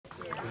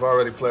We've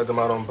already pled them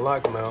out on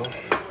blackmail.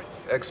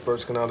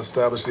 Experts cannot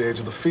establish the age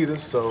of the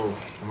fetus, so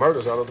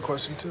murder's out of the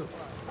question, too.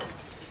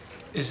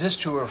 Is this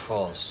true or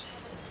false?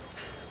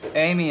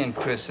 Amy and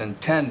Chris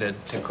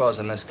intended to cause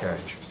a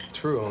miscarriage.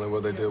 True, only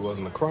what they did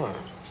wasn't a crime.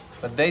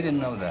 But they didn't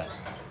know that.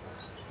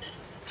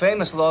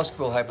 Famous law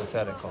school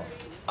hypothetical.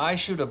 I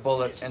shoot a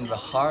bullet in the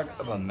heart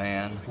of a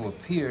man who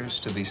appears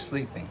to be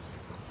sleeping.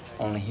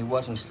 Only he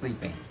wasn't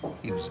sleeping.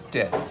 He was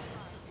dead.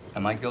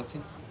 Am I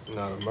guilty?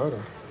 Not of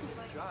murder.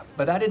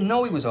 But I didn't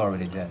know he was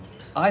already dead.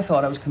 I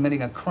thought I was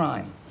committing a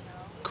crime.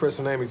 Chris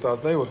and Amy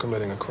thought they were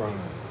committing a crime.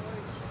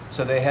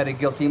 So they had a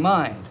guilty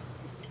mind.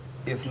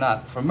 If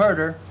not for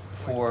murder,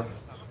 for...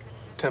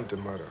 attempted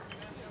murder.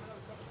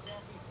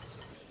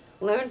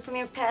 Learn from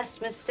your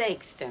past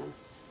mistakes, Stone.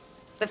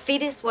 The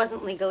fetus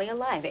wasn't legally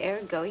alive,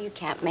 ergo you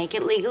can't make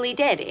it legally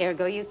dead,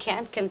 ergo you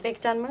can't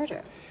convict on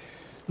murder.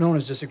 No one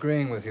is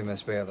disagreeing with you,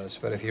 Miss Bayless,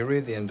 but if you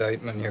read the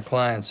indictment, your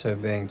clients are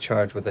being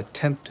charged with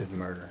attempted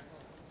murder.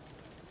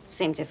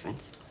 Same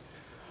difference.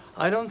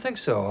 I don't think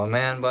so. A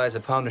man buys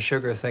a pound of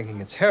sugar thinking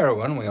it's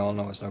heroin. We all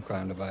know it's no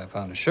crime to buy a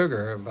pound of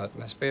sugar, but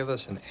Miss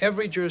Bayless, in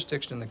every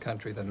jurisdiction in the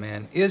country, the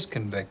man is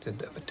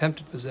convicted of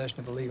attempted possession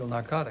of illegal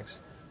narcotics.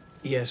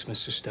 Yes,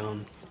 Mr.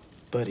 Stone,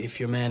 but if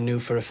your man knew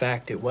for a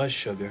fact it was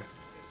sugar,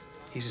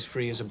 he's as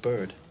free as a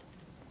bird.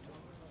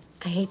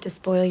 I hate to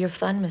spoil your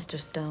fun, Mr.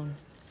 Stone,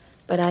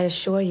 but I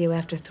assure you,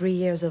 after 3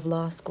 years of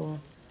law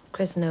school,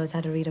 Chris knows how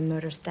to read a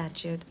murder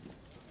statute,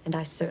 and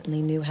I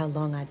certainly knew how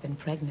long I'd been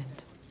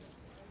pregnant.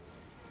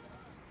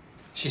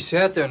 She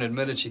sat there and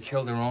admitted she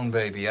killed her own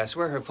baby. I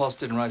swear her pulse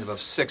didn't rise above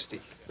 60.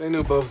 They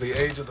knew both the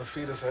age of the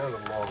fetus and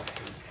the law.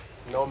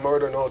 No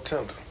murder, no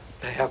attempt.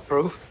 They have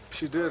proof?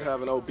 She did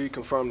have an OB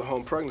confirm the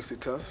home pregnancy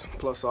test,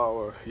 plus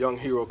our young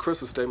hero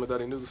Chris's statement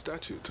that he knew the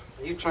statute.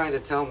 Are you trying to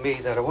tell me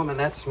that a woman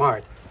that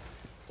smart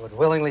would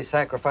willingly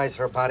sacrifice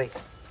her body?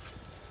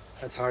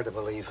 That's hard to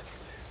believe.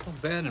 Well,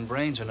 bad and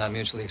brains are not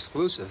mutually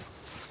exclusive.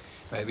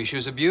 Maybe she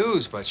was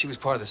abused, but she was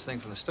part of this thing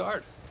from the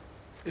start.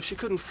 If she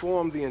couldn't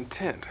form the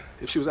intent,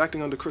 if she was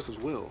acting under Chris's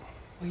will.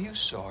 Well, you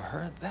saw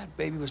her. That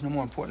baby was no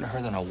more important to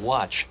her than a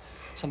watch.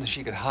 Something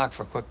she could hawk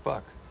for a quick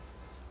buck.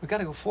 We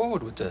gotta go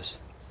forward with this.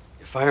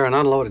 You fire an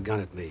unloaded gun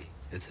at me,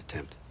 it's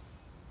attempt.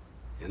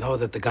 You know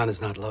that the gun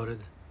is not loaded,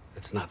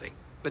 it's nothing.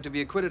 But to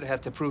be acquitted, I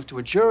have to prove to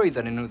a jury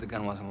that I knew the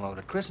gun wasn't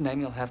loaded. Chris and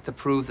Amy will have to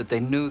prove that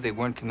they knew they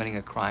weren't committing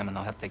a crime, and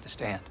they'll have to take the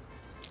stand.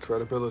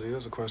 Credibility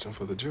is a question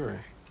for the jury.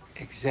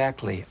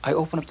 Exactly. I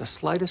open up the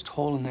slightest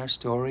hole in their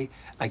story,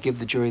 I give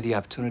the jury the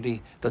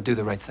opportunity, they'll do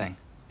the right thing.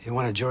 You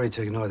want a jury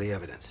to ignore the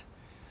evidence?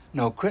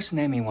 No, Chris and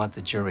Amy want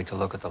the jury to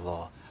look at the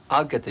law.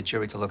 I'll get the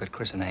jury to look at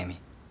Chris and Amy.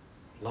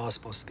 Law is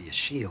supposed to be a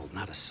shield,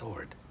 not a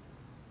sword.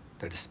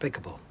 They're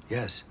despicable,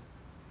 yes.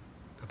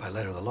 But by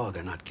letter of the law,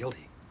 they're not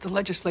guilty. The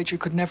legislature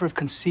could never have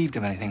conceived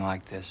of anything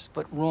like this,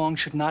 but wrong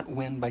should not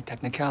win by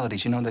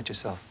technicalities. You know that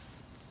yourself.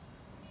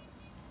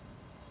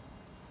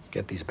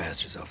 Get these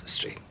bastards off the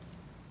street.